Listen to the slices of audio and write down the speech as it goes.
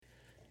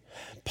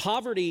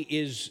Poverty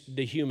is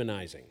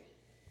dehumanizing,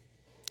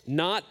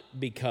 not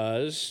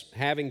because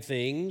having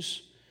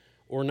things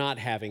or not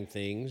having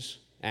things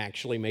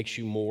actually makes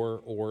you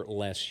more or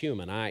less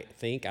human. I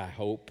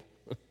hope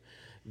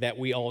that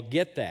we all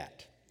get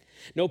that.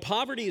 No,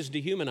 poverty is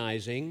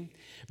dehumanizing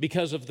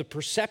because of the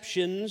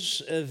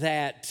perceptions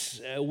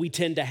that we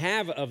tend to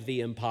have of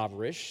the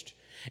impoverished,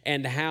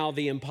 and how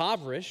the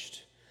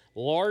impoverished,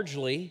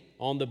 largely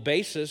on the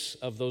basis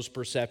of those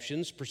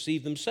perceptions,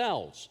 perceive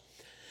themselves.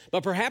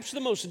 But perhaps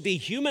the most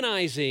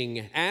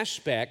dehumanizing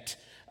aspect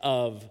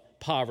of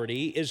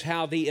poverty is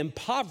how the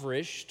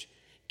impoverished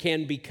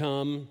can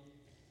become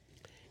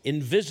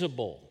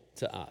invisible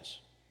to us.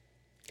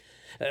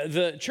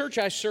 The church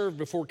I served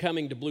before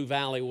coming to Blue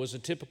Valley was a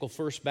typical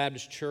First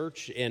Baptist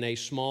church in a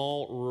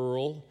small,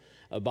 rural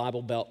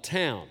Bible Belt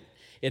town.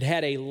 It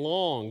had a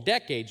long,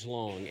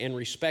 decades-long, and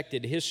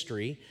respected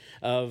history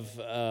of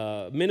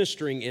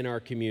ministering in our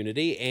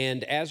community,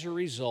 and as a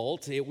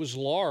result, it was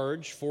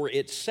large for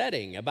its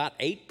setting. About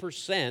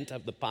 8%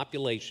 of the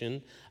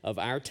population of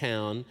our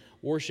town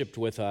worshiped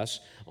with us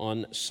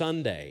on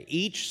Sunday.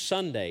 Each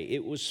Sunday,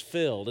 it was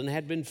filled, and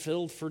had been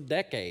filled for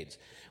decades,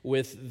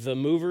 with the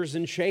movers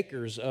and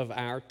shakers of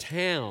our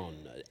town,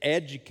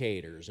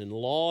 educators and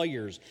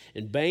lawyers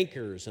and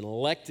bankers and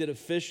elected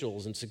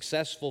officials and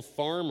successful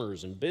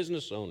farmers and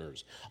business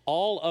owners.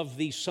 All of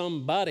the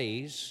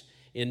somebodies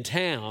in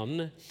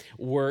town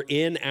were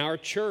in our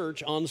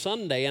church on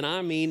Sunday, and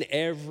I mean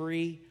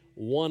every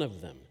one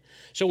of them.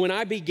 So when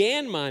I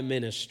began my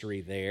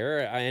ministry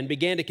there and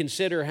began to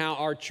consider how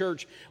our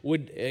church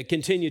would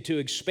continue to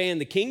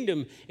expand the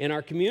kingdom in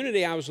our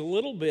community, I was a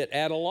little bit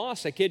at a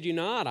loss. I kid you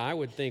not. I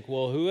would think,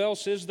 well, who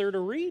else is there to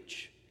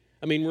reach?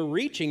 I mean, we're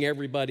reaching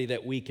everybody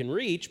that we can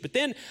reach. But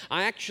then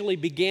I actually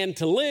began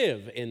to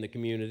live in the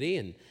community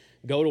and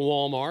go to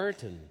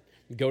Walmart and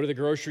go to the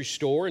grocery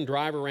store and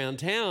drive around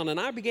town. And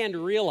I began to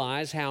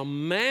realize how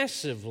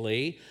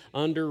massively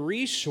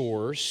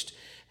under-resourced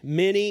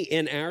many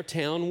in our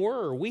town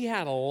were. We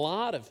had a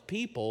lot of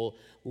people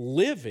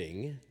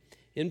living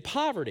in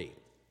poverty.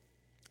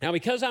 Now,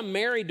 because I'm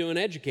married to an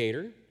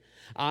educator,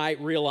 I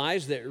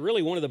realized that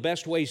really one of the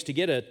best ways to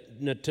get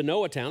to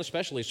know a town,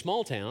 especially a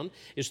small town,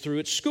 is through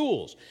its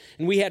schools.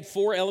 And we had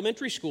 4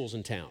 elementary schools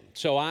in town.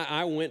 So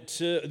I went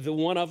to the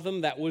one of them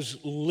that was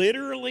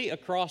literally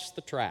across the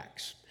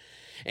tracks.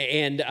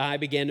 And I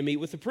began to meet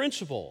with the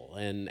principal.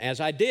 And as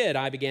I did,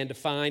 I began to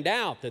find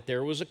out that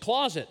there was a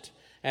closet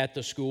at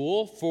the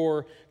school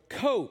for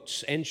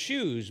coats and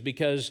shoes,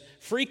 because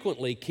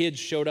frequently kids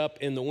showed up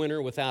in the winter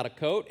without a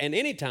coat, and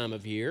any time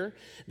of year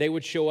they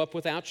would show up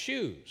without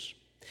shoes.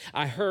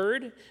 I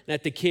heard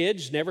that the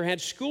kids never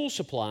had school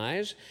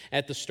supplies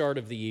at the start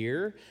of the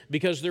year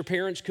because their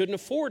parents couldn't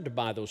afford to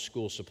buy those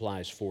school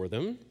supplies for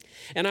them.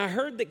 And I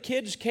heard that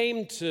kids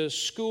came to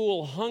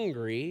school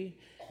hungry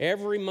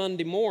every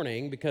Monday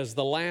morning because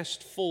the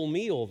last full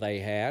meal they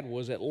had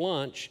was at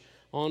lunch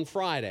on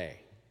Friday.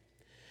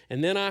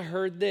 And then I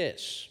heard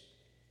this.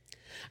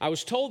 I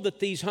was told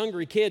that these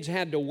hungry kids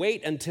had to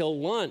wait until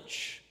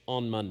lunch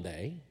on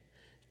Monday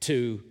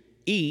to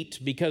eat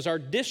because our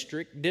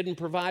district didn't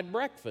provide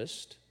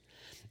breakfast,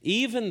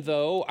 even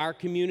though our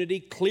community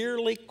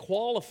clearly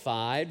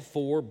qualified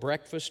for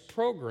breakfast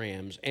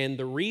programs. And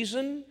the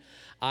reason,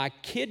 I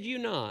kid you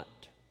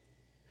not,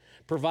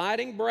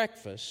 providing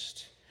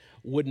breakfast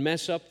would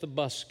mess up the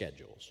bus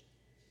schedules.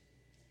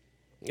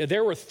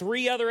 There were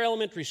 3 other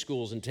elementary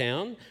schools in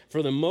town.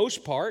 For the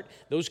most part,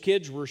 those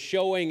kids were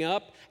showing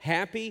up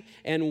happy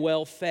and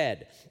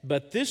well-fed.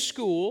 But this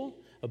school,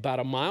 about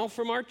a mile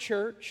from our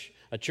church,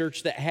 a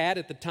church that had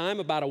at the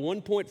time about a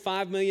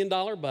 $1.5 million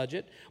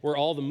budget, where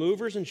all the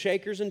movers and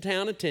shakers in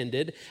town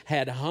attended,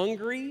 had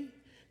hungry,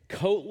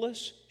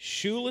 coatless,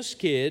 shoeless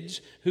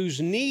kids whose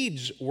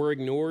needs were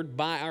ignored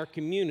by our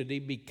community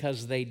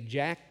because they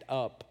jacked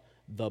up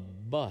the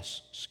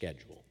bus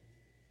schedule.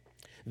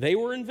 They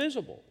were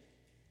invisible.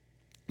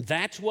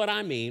 That's what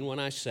I mean when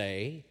I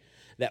say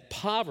that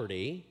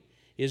poverty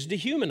is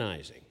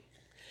dehumanizing.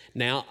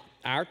 Now,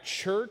 our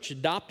church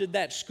adopted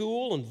that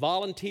school and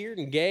volunteered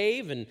and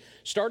gave and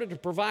started to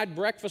provide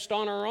breakfast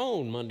on our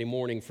own Monday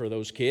morning for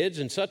those kids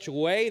in such a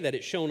way that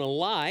it shone a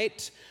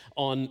light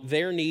on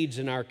their needs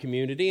in our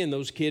community, and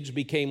those kids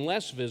became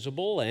less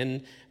visible,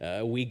 and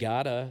we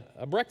got a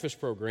breakfast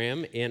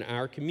program in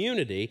our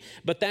community.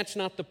 But that's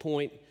not the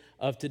point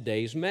of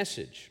today's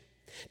message.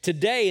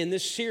 Today, in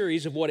this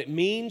series of what it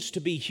means to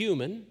be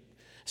human,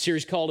 a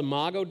series called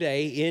Imago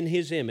Dei, in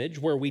His image,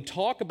 where we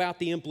talk about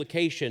the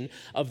implication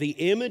of the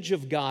image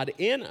of God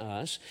in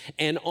us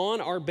and on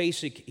our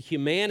basic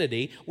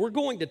humanity, we're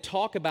going to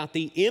talk about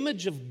the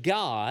image of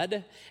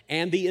God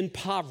and the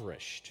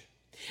impoverished.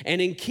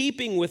 And in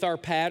keeping with our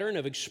pattern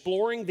of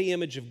exploring the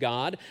image of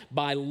God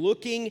by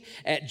looking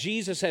at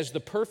Jesus as the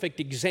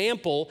perfect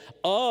example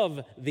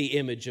of the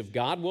image of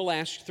God, we'll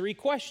ask 3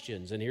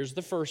 questions. And here's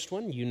the first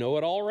one. You know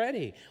it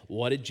already.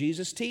 What did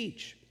Jesus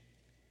teach?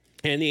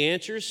 And the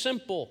answer is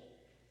simple.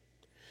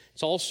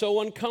 It's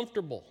also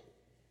uncomfortable.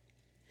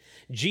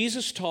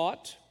 Jesus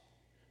taught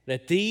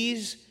that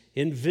these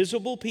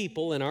invisible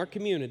people in our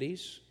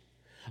communities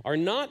are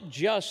not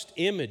just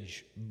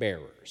image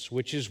bearers,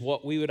 which is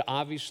what we would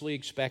obviously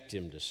expect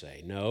him to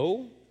say.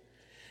 No,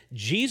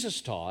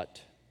 Jesus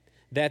taught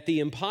that the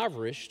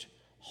impoverished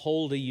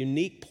hold a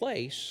unique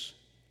place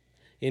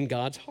in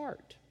God's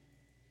heart.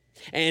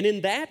 And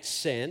in that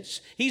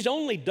sense, he's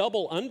only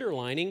double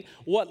underlining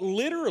what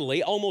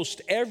literally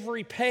almost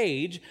every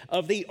page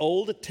of the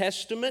Old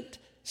Testament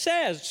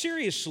says.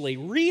 Seriously,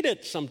 read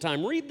it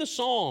sometime. Read the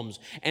Psalms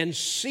and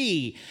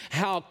see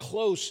how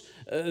close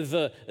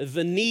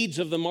the needs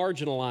of the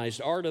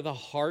marginalized are to the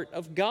heart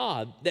of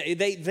God.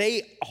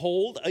 They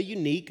hold a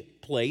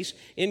unique place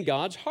in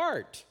God's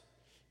heart.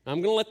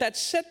 I'm going to let that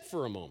sit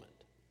for a moment.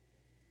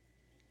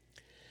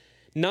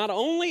 Not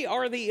only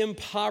are the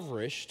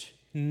impoverished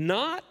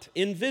not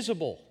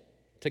invisible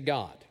to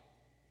God,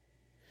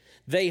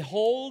 they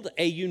hold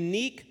a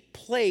unique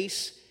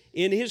place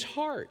in his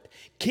heart.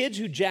 Kids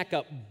who jack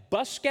up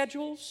bus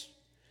schedules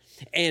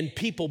and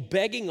people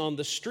begging on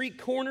the street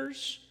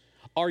corners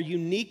are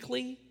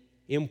uniquely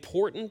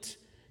important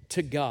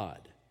to God.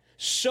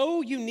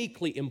 So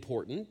uniquely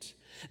important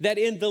that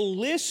in the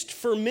list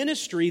for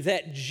ministry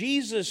that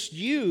Jesus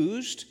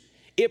used,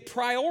 it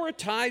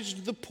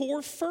prioritized the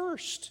poor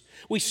first.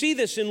 We see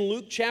this in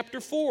Luke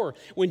chapter 4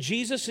 when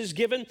Jesus is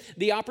given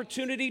the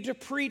opportunity to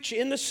preach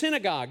in the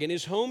synagogue in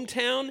his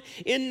hometown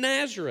in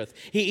Nazareth.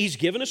 He's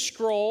given a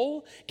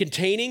scroll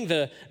containing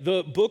the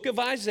book of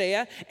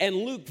Isaiah, and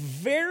Luke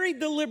very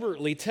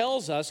deliberately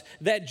tells us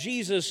that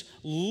Jesus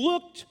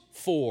looked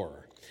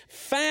for,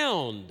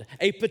 found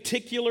a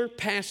particular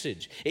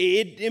passage.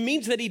 It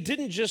means that he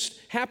didn't just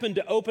happen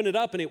to open it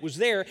up and it was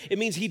there. It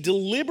means he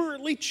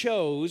deliberately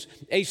chose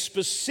a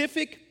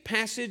specific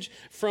passage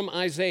from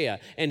Isaiah.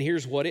 And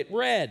here's what it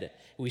read.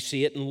 We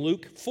see it in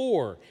Luke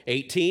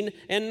 4:18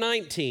 and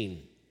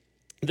 19.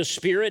 The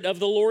Spirit of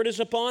the Lord is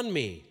upon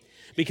me,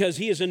 because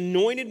he has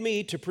anointed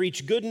me to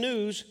preach good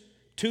news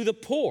to the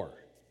poor.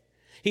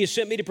 He has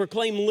sent me to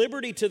proclaim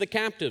liberty to the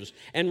captives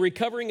and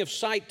recovering of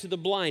sight to the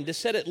blind, to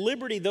set at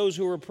liberty those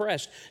who are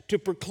oppressed, to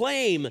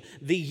proclaim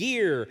the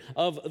year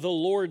of the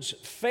Lord's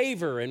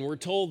favor. And we're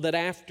told that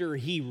after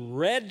he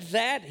read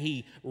that,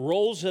 he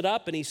rolls it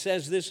up and he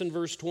says this in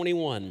verse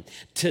 21.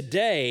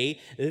 Today,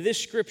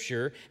 this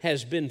scripture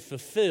has been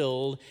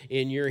fulfilled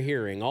in your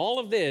hearing. All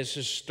of this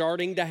is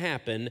starting to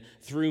happen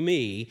through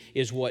me,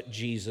 is what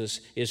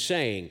Jesus is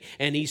saying.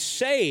 And he's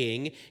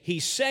saying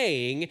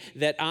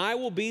that I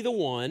will be the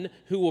one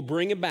who will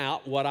bring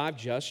about what I've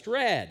just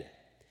read.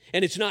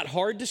 And it's not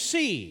hard to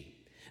see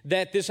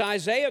that this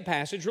Isaiah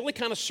passage really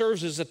kind of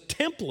serves as a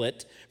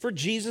template for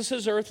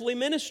Jesus' earthly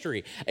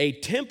ministry. A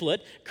template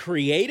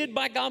created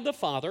by God the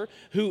Father,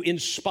 who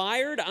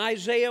inspired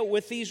Isaiah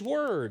with these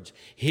words.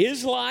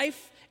 His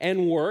life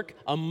and work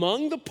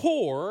among the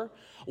poor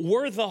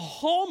were the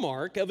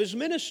hallmark of his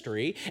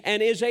ministry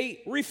and is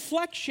a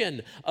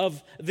reflection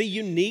of the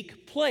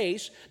unique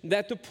place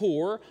that the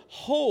poor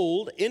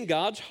hold in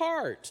God's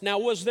heart. Now,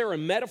 was there a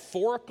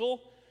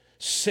metaphorical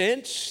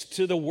sense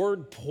to the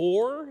word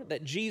poor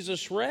that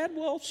Jesus read?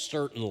 Well,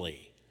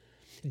 certainly.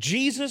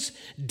 Jesus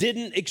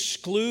didn't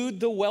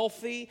exclude the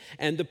wealthy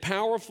and the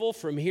powerful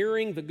from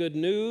hearing the good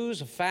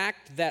news, a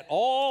fact that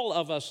all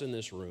of us in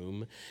this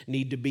room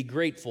need to be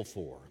grateful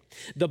for.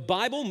 The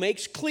Bible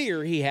makes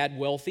clear he had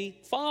wealthy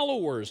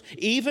followers,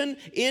 even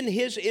in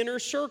his inner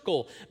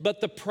circle.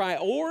 But the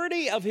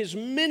priority of his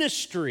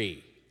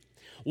ministry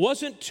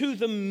wasn't to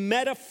the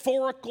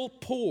metaphorical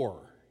poor.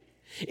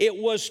 It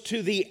was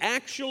to the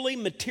actually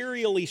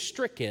materially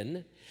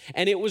stricken,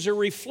 and it was a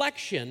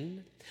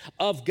reflection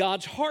of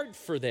God's heart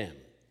for them.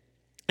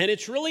 And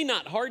it's really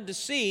not hard to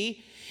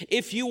see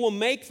if you will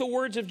make the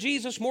words of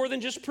Jesus more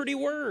than just pretty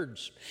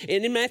words.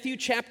 And in Matthew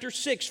chapter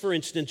 6, for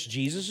instance,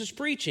 Jesus is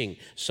preaching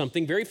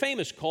something very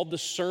famous called the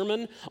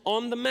Sermon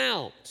on the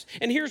Mount.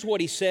 And here's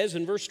what he says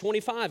in verse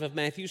 25 of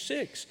Matthew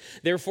 6.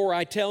 Therefore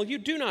I tell you,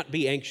 do not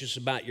be anxious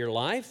about your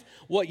life,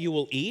 what you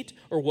will eat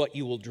or what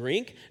you will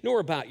drink,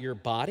 nor about your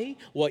body,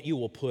 what you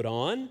will put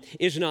on.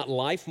 Is not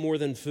life more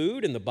than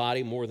food and the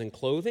body more than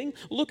clothing?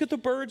 Look at the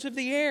birds of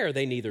the air.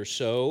 They neither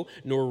sow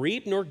nor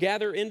reap nor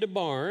gather into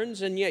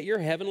barns, and yet your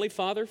heavenly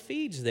Father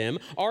feeds them.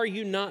 Are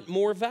you not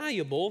more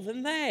valuable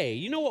than they?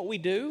 You know what we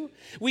do?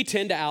 We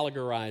tend to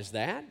allegorize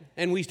that,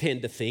 and we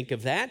tend to think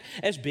of that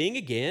as being,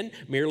 again,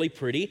 merely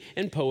pretty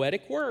and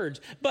poetic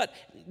words. But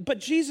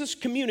Jesus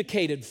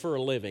communicated for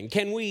a living.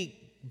 Can we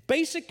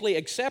basically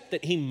accept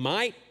that he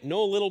might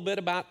know a little bit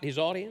about his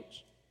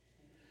audience?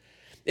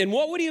 And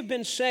what would he have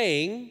been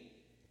saying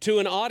to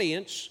an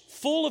audience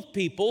full of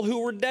people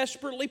who were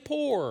desperately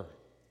poor?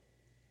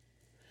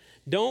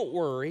 Don't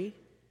worry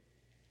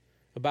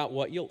about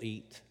what you'll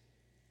eat,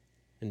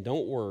 and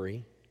don't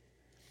worry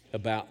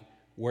about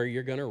where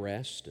you're going to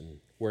rest and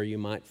where you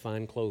might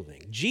find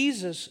clothing.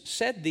 Jesus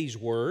said these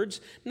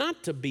words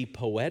not to be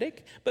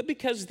poetic, but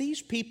because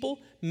these people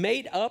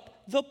made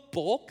up the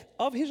bulk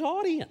of his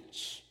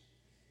audience.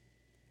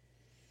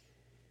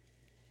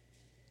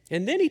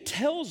 And then he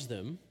tells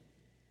them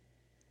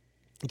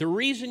the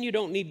reason you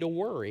don't need to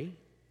worry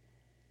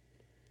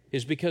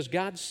is because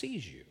God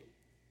sees you.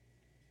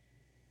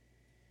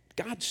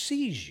 God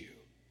sees you.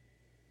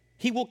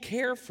 He will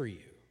care for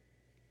you.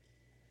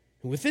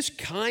 And with this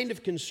kind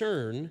of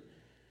concern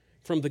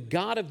from the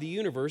God of the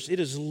universe, it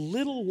is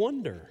little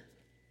wonder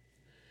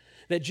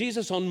that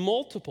Jesus on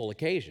multiple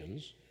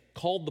occasions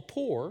called the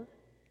poor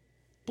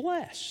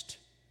blessed.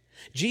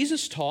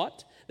 Jesus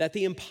taught that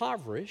the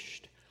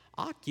impoverished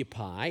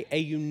occupy a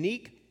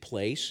unique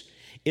place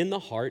in the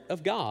heart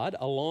of God,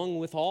 along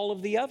with all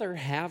of the other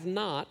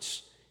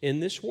have-nots in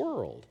this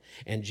world.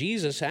 And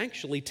Jesus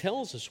actually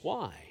tells us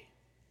why.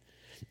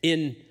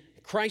 In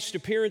Christ's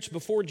appearance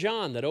before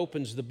John that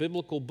opens the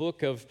biblical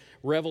book of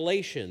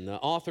Revelation, the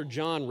author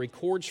John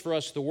records for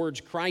us the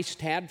words Christ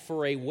had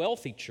for a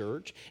wealthy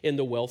church in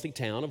the wealthy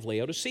town of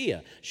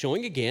Laodicea,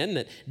 showing again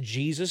that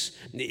Jesus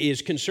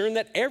is concerned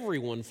that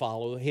everyone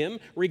follow him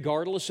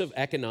regardless of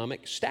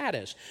economic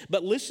status.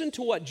 But listen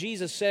to what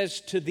Jesus says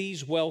to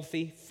these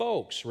wealthy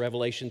folks.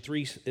 Revelation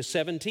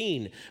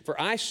 3:17,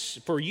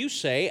 For you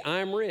say,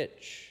 I'm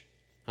rich,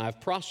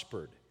 I've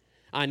prospered,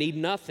 I need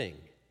nothing,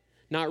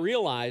 not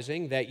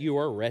realizing that you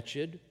are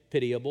wretched,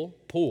 pitiable,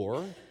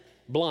 poor,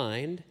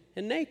 blind,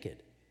 and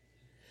naked.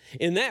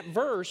 In that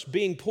verse,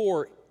 being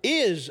poor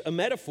is a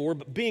metaphor,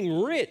 but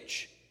being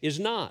rich is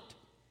not.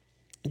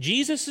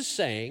 Jesus is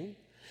saying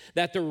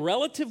that the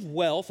relative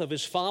wealth of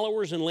his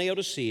followers in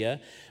Laodicea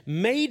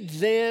made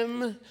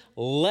them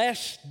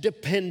less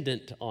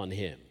dependent on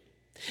him.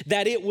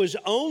 That it was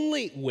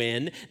only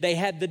when they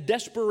had the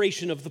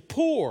desperation of the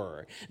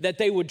poor that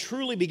they would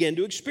truly begin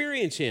to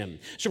experience him.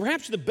 So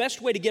perhaps the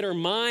best way to get our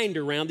mind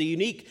around the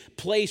unique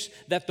place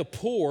that the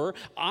poor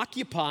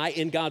occupy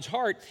in God's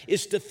heart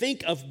is to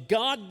think of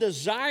God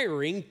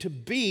desiring to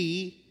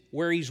be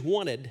where he's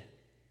wanted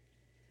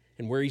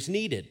and where he's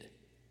needed.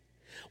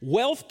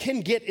 Wealth can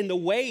get in the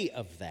way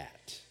of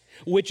that,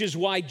 which is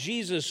why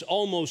Jesus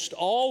almost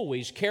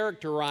always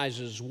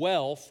characterizes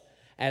wealth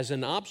as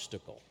an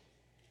obstacle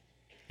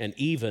and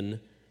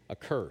even a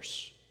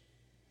curse.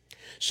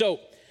 So,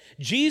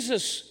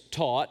 Jesus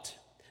taught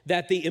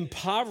that the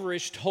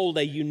impoverished hold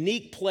a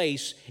unique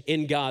place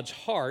in God's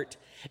heart,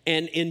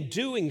 and in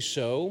doing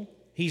so,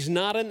 he's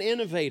not an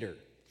innovator.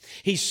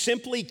 He's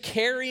simply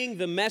carrying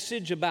the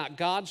message about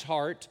God's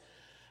heart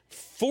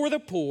for the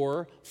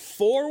poor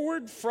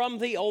forward from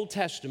the Old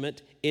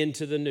Testament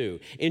into the New.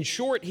 In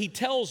short, he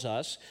tells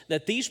us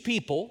that these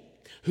people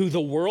who the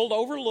world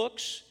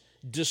overlooks,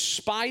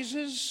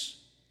 despises,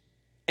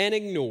 and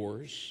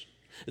ignores,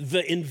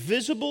 the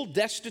invisible,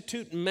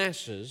 destitute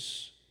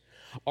masses,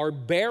 are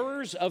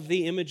bearers of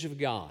the image of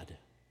God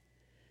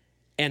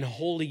and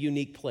hold a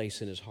unique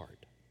place in his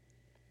heart.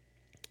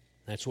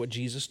 That's what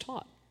Jesus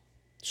taught.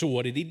 So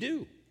what did he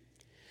do?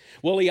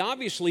 Well, he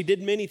obviously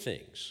did many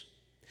things.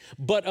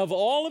 But of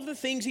all of the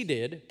things he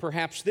did,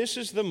 perhaps this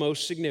is the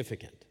most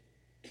significant.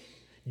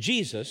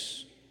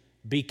 Jesus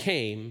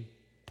became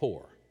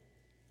poor.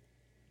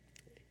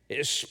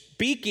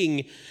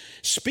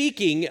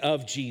 Speaking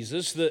of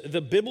Jesus,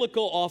 the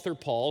biblical author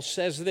Paul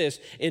says this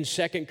in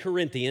 2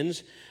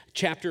 Corinthians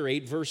chapter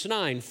 8, verse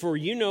 9, For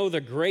you know the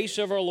grace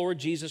of our Lord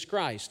Jesus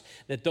Christ,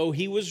 that though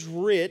he was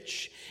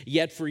rich,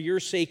 yet for your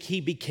sake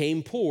he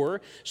became poor,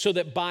 so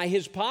that by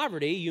his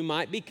poverty you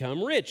might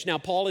become rich. Now,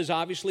 Paul is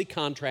obviously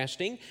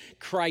contrasting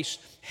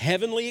Christ's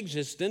heavenly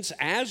existence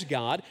as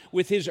God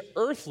with his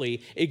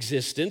earthly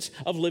existence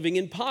of living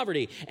in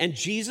poverty. And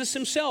Jesus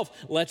himself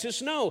lets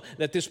us know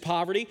that this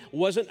poverty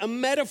wasn't a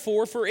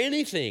metaphor for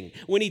anything.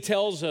 When he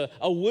tells a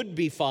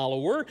would-be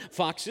follower,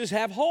 foxes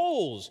have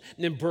holes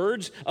and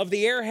birds of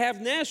the air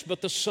have nests,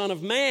 but the Son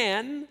of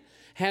Man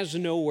has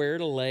nowhere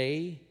to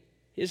lay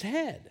his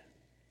head.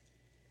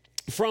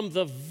 From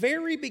the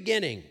very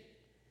beginning,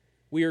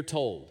 we are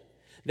told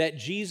that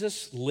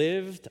Jesus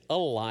lived a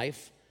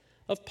life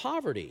of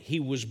poverty. He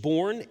was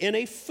born in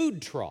a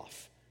food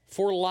trough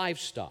for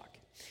livestock.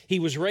 He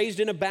was raised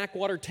in a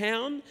backwater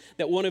town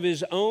that one of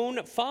his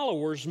own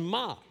followers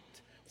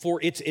mocked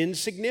for its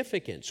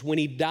insignificance. When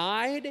he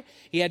died,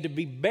 he had to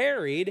be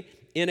buried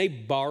in a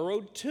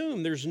borrowed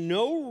tomb. There's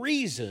no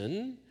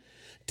reason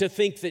to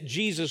think that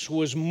Jesus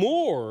was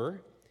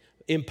more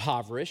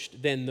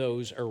impoverished than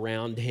those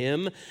around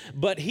him,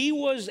 but he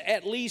was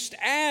at least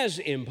as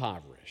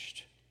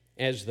impoverished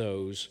as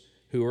those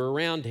who were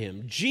around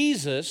him.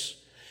 Jesus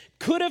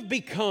could have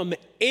become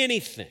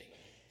anything.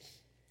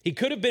 He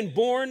could have been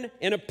born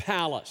in a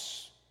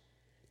palace.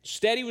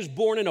 Instead, he was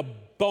born in a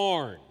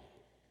barn.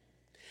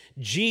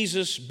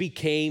 Jesus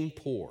became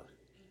poor.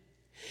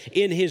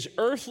 In his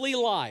earthly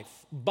life,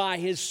 by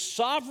his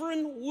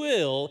sovereign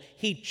will,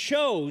 he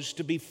chose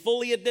to be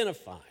fully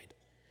identified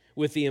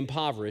with the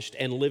impoverished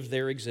and live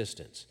their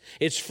existence.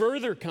 It's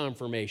further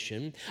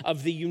confirmation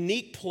of the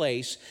unique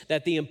place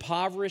that the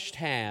impoverished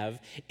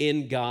have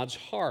in God's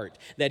heart,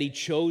 that he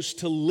chose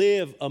to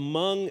live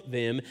among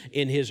them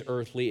in his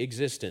earthly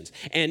existence.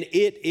 And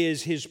it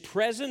is his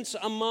presence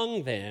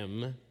among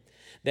them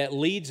that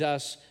leads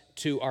us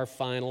to our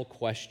final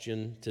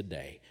question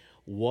today.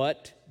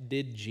 What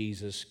did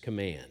Jesus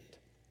command?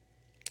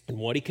 And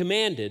what he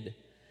commanded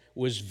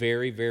was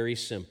very, very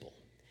simple.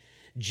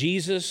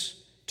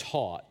 Jesus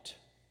taught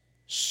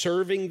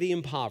serving the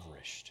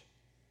impoverished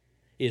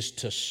is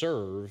to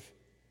serve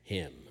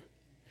Him.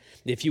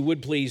 If you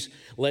would please,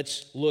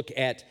 let's look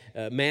at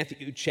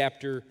Matthew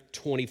chapter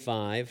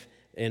 25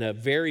 in a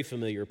very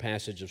familiar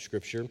passage of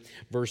Scripture,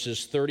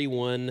 verses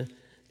 31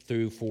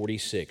 through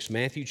 46.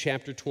 Matthew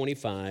chapter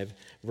 25,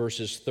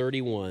 verses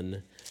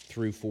 31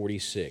 through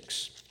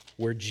 46,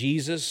 where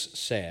Jesus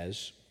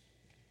says,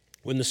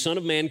 "When the Son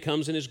of Man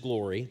comes in His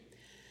glory,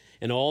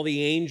 and all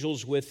the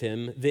angels with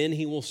Him, then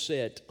He will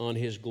sit on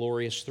His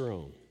glorious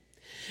throne.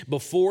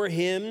 Before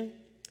Him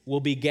will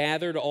be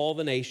gathered all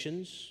the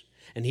nations,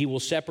 and He will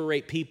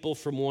separate people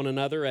from one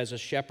another as a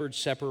shepherd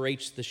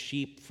separates the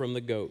sheep from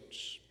the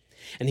goats.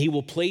 And He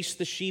will place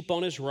the sheep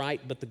on His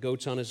right, but the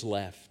goats on His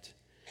left.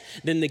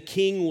 Then the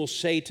King will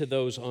say to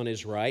those on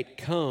His right,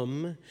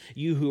 'Come,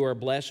 you who are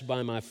blessed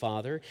by my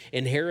Father,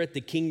 inherit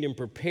the kingdom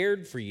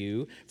prepared for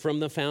you from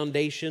the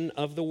foundation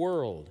of the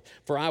world.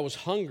 For I was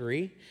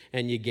hungry,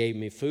 and you gave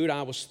me food.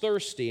 I was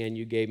thirsty, and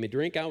you gave me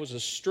drink. I was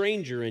a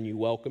stranger, and you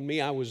welcomed me.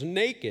 I was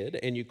naked,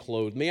 and you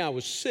clothed me. I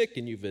was sick,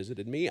 and you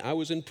visited me. I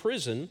was in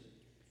prison,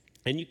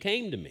 and you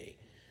came to me.'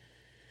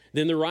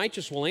 Then the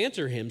righteous will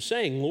answer Him,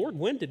 saying, 'Lord,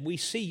 when did we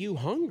see you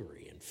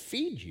hungry and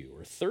feed you,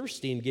 or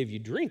thirsty and give you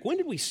drink? When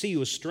did we see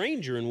you a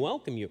stranger and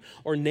welcome you,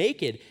 or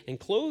naked and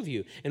clothe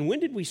you? And when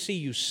did we see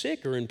you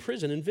sick or in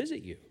prison and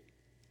visit you?'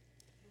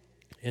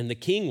 And the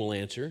King will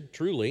answer,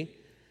 'Truly,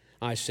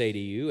 I say to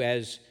you,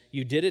 as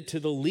you did it to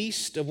the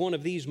least of one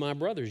of these my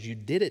brothers, you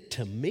did it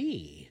to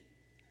me.'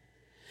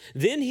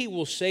 Then He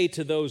will say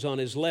to those on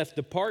His left,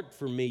 'Depart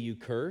from me, you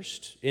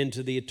cursed,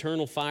 into the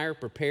eternal fire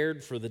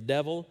prepared for the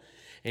devil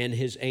and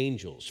his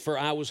angels. For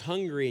I was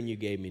hungry, and you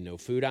gave me no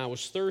food. I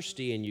was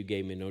thirsty, and you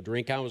gave me no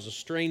drink. I was a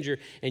stranger,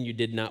 and you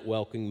did not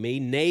welcome me.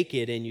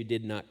 Naked, and you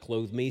did not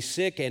clothe me.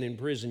 Sick and in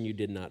prison, you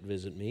did not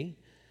visit me.'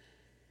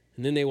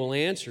 And then they will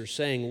answer,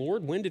 saying,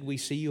 'Lord, when did we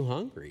see you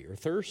hungry, or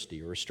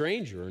thirsty, or a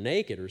stranger, or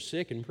naked, or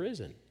sick in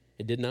prison,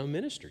 and did not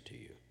minister to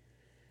you?'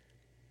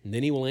 And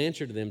then He will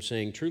answer to them,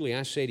 saying, 'Truly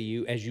I say to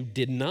you, as you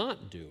did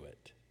not do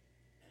it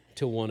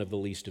to one of the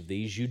least of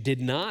these, you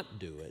did not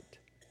do it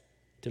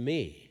to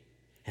me.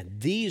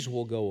 And these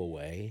will go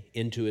away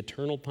into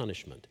eternal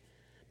punishment,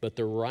 but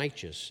the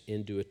righteous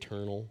into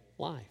eternal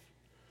life.'"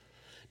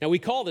 Now, we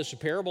call this a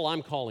parable.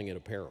 I'm calling it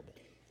a parable.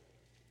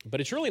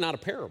 But it's really not a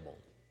parable.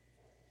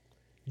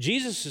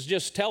 Jesus is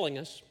just telling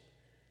us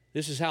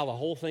this is how the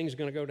whole thing's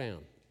going to go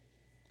down.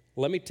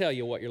 Let me tell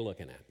you what you're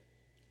looking at.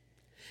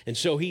 And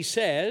so He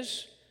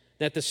says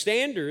that the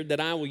standard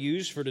that I will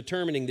use for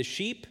determining the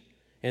sheep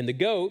and the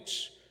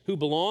goats, who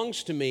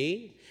belongs to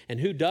me and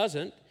who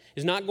doesn't,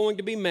 is not going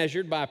to be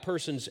measured by a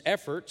person's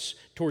efforts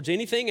towards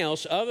anything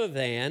else other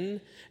than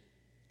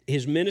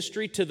his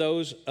ministry to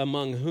those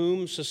among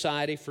whom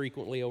society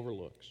frequently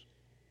overlooks,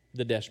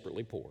 the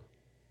desperately poor.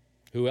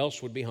 Who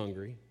else would be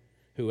hungry?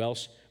 Who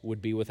else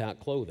would be without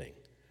clothing?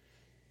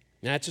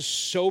 Now, that's a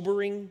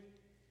sobering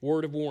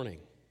word of warning.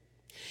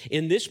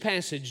 In this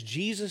passage,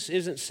 Jesus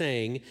isn't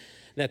saying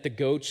that the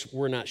goats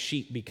were not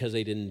sheep because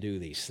they didn't do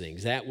these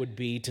things. That would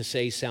be to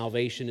say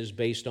salvation is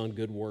based on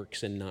good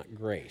works and not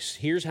grace.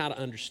 Here's how to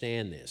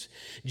understand this.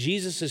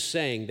 Jesus is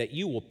saying that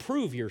you will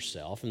prove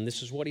yourself, and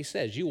this is what He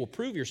says, you will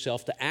prove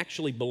yourself to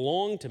actually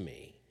belong to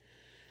me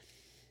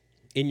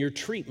in your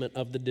treatment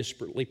of the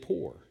desperately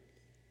poor.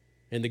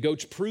 And the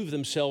goats prove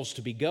themselves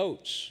to be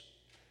goats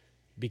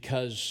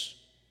because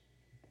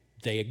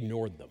they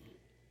ignored them.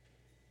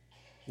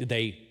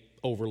 They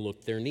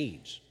overlooked their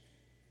needs.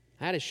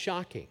 That is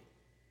shocking.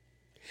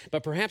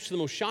 But perhaps the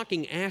most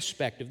shocking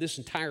aspect of this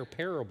entire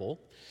parable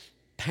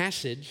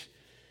passage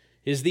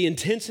is the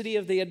intensity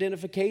of the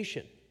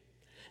identification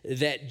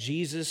that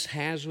Jesus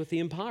has with the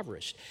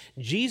impoverished.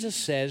 Jesus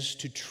says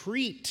to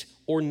treat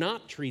or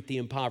not treat the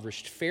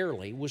impoverished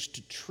fairly was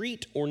to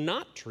treat or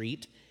not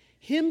treat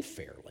Him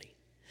fairly.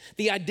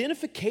 The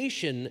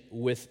identification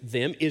with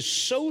them is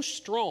so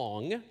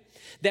strong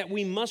that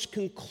we must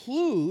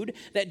conclude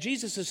that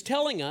Jesus is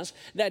telling us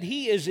that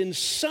He is in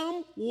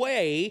some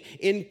way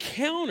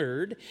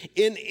encountered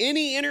in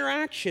any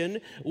interaction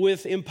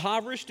with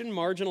impoverished and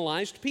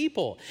marginalized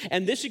people.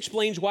 And this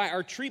explains why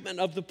our treatment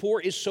of the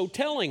poor is so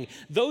telling.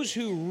 Those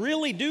who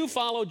really do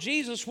follow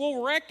Jesus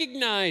will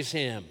recognize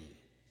Him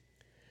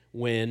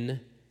when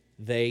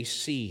they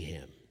see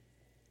Him.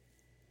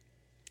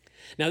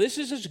 Now, this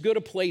is as good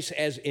a place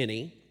as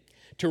any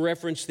to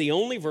reference the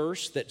only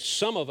verse that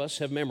some of us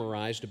have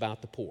memorized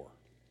about the poor.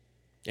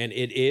 And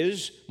it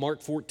is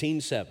Mark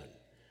 14:7.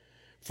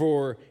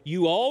 "For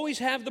you always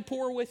have the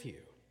poor with you,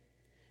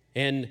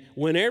 and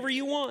whenever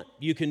you want,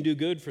 you can do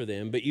good for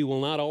them, but you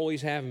will not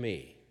always have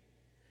me."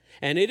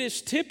 And it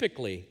is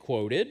typically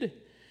quoted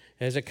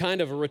as a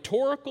kind of a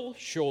rhetorical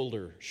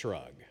shoulder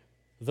shrug.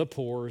 The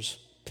poor's,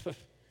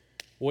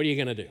 what are you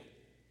going to do?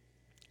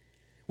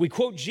 We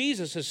quote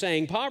Jesus as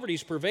saying poverty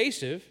is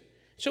pervasive,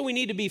 so we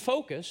need to be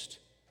focused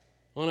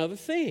on other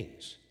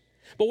things.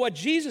 But what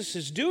Jesus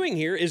is doing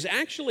here is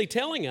actually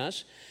telling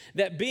us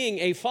that being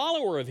a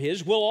follower of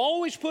his will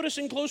always put us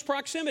in close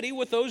proximity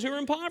with those who are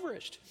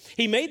impoverished.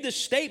 He made this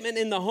statement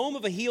in the home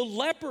of a healed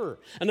leper,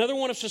 another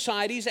one of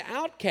society's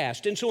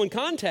outcasts. And so in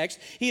context,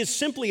 he is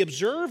simply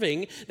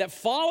observing that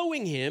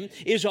following him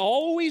is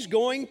always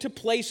going to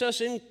place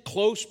us in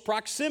close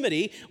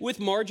proximity with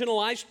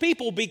marginalized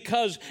people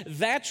because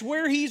that's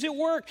where he's at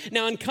work.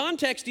 Now in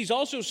context, he's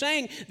also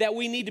saying that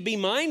we need to be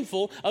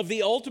mindful of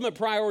the ultimate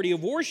priority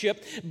of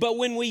worship, but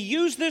when we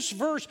use this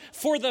verse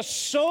for the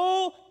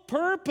sole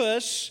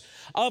purpose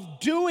of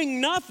doing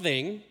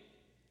nothing,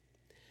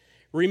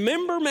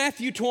 remember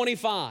Matthew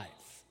 25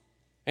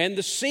 and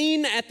the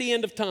scene at the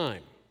end of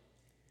time,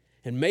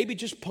 and maybe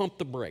just pump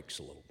the brakes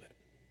a little bit.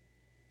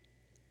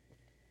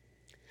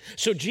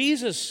 So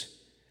Jesus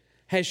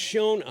has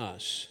shown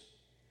us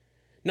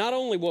not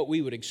only what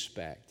we would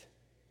expect,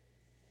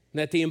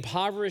 that the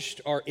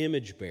impoverished are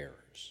image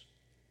bearers,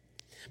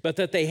 but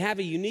that they have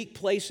a unique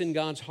place in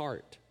God's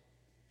heart.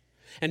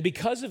 And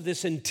because of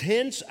this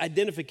intense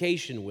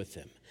identification with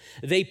them,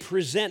 they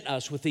present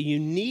us with a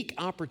unique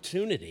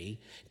opportunity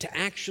to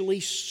actually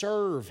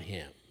serve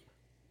him.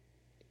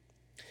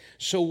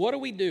 So what do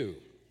we do?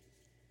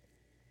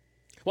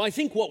 Well, I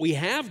think what we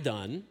have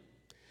done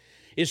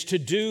is to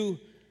do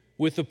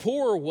with the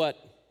poor what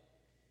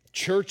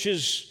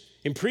churches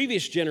in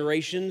previous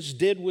generations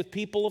did with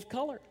people of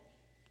color.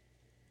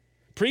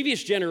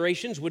 Previous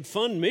generations would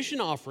fund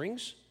mission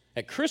offerings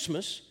at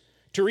Christmas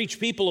to reach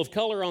people of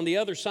color on the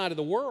other side of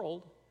the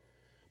world,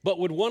 but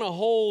would want to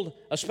hold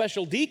a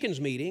special deacons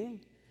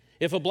meeting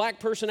if a black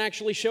person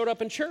actually showed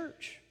up in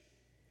church.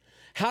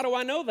 How do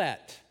I know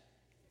that?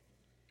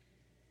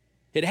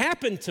 It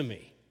happened to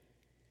me.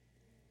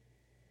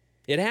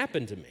 It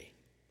happened to me.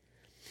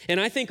 And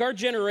I think our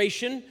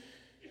generation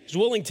is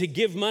willing to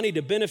give money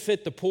to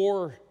benefit the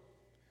poor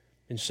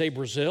in, say,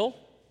 Brazil,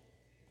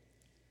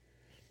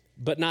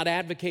 but not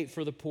advocate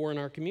for the poor in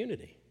our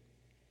community.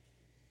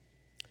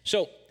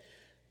 So,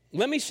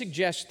 let me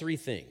suggest three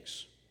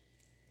things.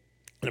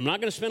 And I'm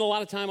not going to spend a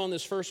lot of time on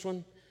this first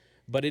one,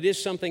 but it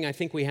is something I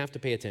think we have to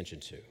pay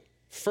attention to.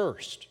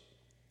 First,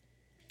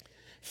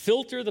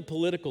 filter the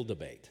political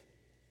debate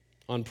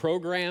on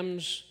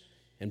programs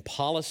and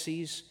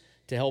policies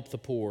to help the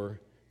poor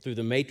through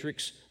the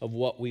matrix of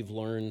what we've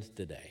learned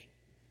today.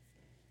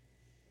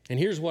 And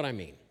here's what I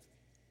mean.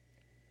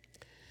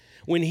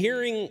 When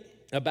hearing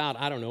about,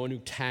 a new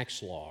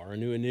tax law or a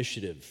new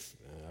initiative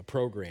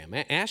program,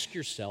 ask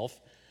yourself,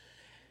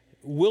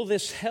 will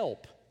this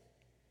help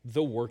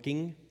the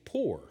working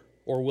poor,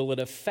 or will it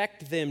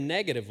affect them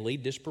negatively,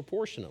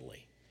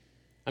 disproportionately?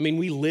 I mean,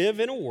 we live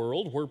in a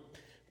world where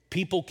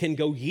people can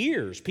go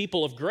years,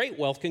 people of great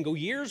wealth can go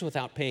years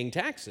without paying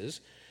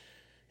taxes,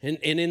 and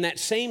in that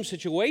same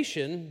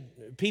situation,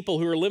 people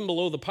who are living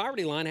below the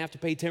poverty line have to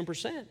pay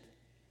 10%. I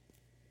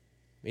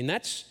mean,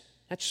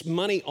 that's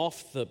money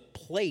off the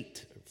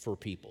plate for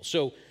people.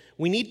 So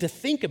we need to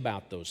think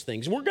about those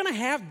things. We're going to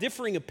have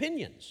differing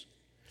opinions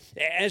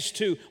as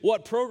to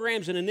what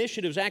programs and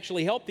initiatives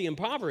actually help the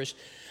impoverished,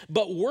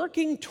 but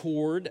working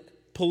toward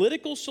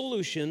political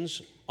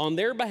solutions on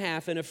their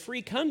behalf in a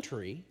free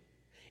country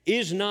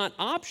is not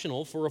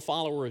optional for a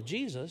follower of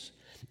Jesus.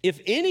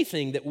 If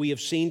anything that we have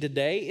seen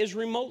today is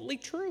remotely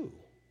true.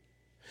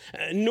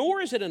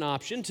 Nor is it an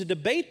option to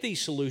debate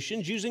these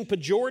solutions using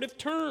pejorative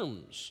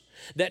terms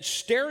that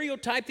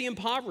stereotype the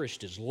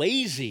impoverished as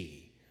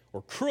lazy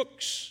or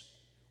crooks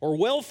or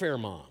welfare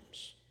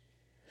moms.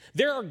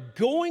 There are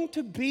going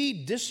to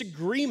be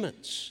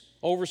disagreements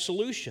over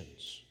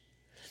solutions,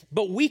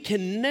 but we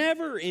can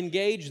never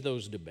engage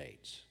those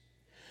debates,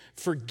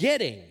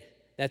 forgetting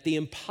that the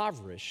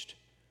impoverished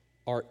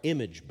are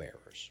image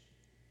bearers.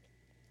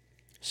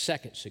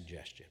 Second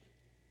suggestion,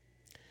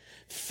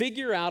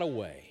 figure out a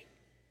way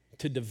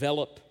to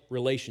develop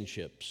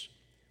relationships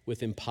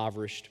with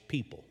impoverished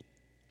people.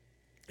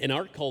 In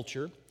our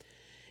culture,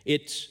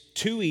 it's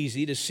too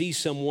easy to see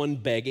someone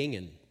begging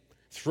and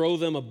throw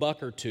them a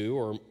buck or two,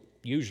 or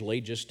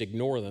usually just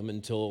ignore them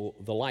until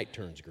the light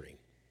turns green.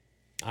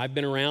 I've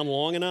been around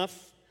long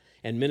enough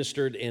and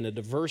ministered in a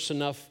diverse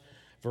enough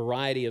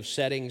variety of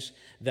settings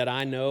that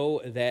I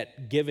know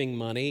that giving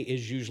money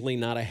is usually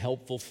not a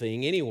helpful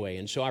thing anyway.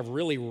 And so I've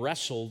really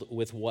wrestled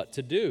with what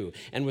to do.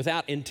 And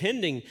without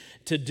intending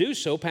to do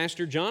so,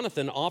 Pastor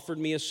Jonathan offered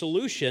me a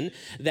solution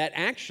that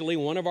actually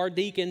one of our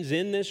deacons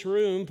in this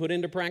room put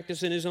into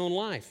practice in his own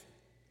life.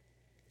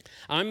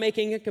 I'm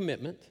making a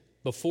commitment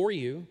before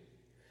you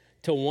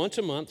to once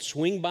a month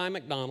swing by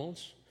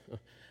McDonald's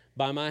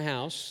by my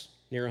house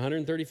near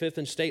 135th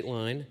and State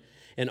Line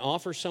and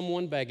offer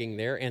someone begging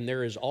there, and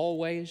there is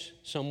always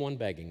someone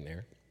begging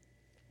there,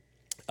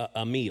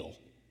 a meal,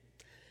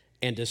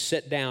 and to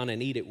sit down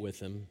and eat it with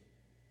them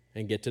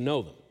and get to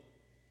know them.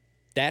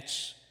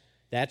 That's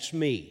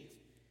me.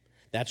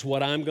 That's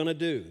what I'm going to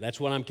do. That's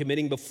what I'm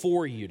committing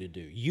before you to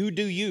do. You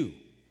do you.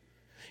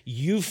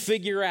 You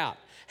figure out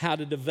how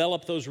to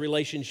develop those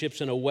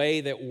relationships in a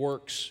way that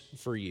works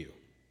for you.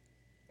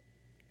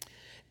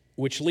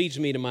 Which leads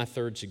me to my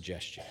third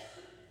suggestion.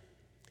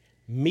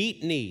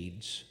 Meet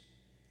needs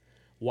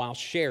while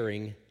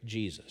sharing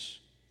Jesus.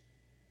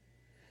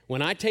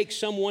 When I take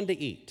someone to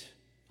eat,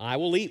 I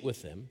will eat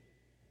with them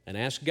and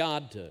ask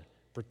God to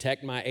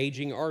protect my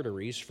aging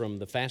arteries from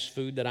the fast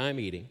food that I'm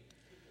eating.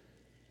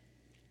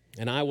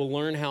 And I will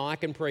learn how I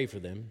can pray for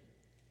them.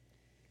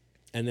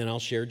 And then I'll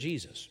share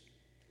Jesus.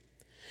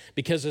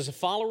 Because as a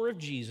follower of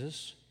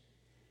Jesus,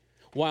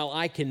 while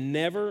I can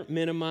never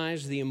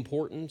minimize the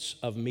importance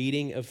of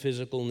meeting a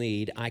physical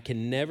need, I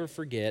can never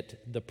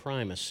forget the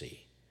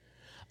primacy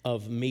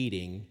of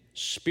meeting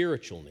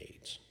spiritual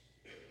needs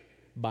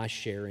by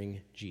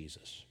sharing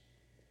Jesus.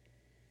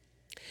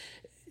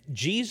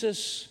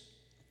 Jesus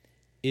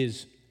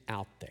is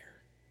out there.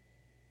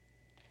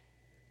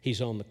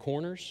 He's on the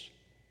corners,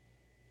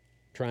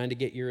 trying to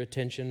get your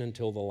attention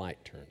until the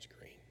light turns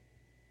green.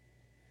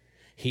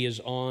 He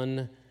is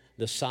on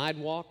the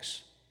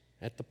sidewalks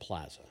at the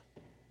plaza.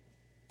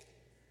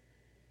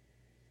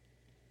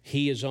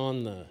 He is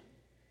on the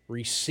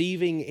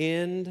receiving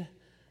end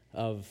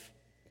of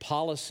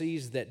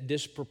policies that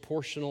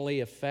disproportionately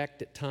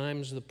affect at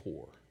times the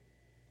poor.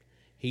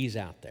 He's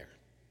out there.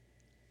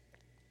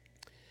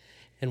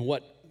 And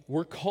what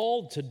we're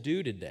called to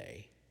do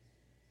today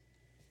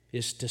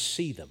is to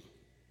see them.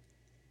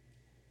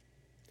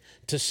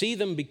 To see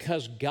them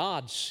because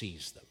God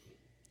sees them.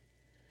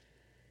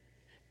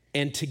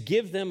 And to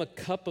give them a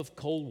cup of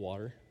cold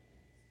water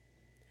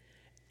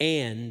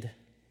and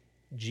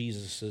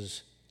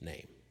Jesus'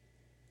 name.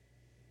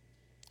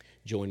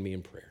 Join me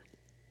in prayer.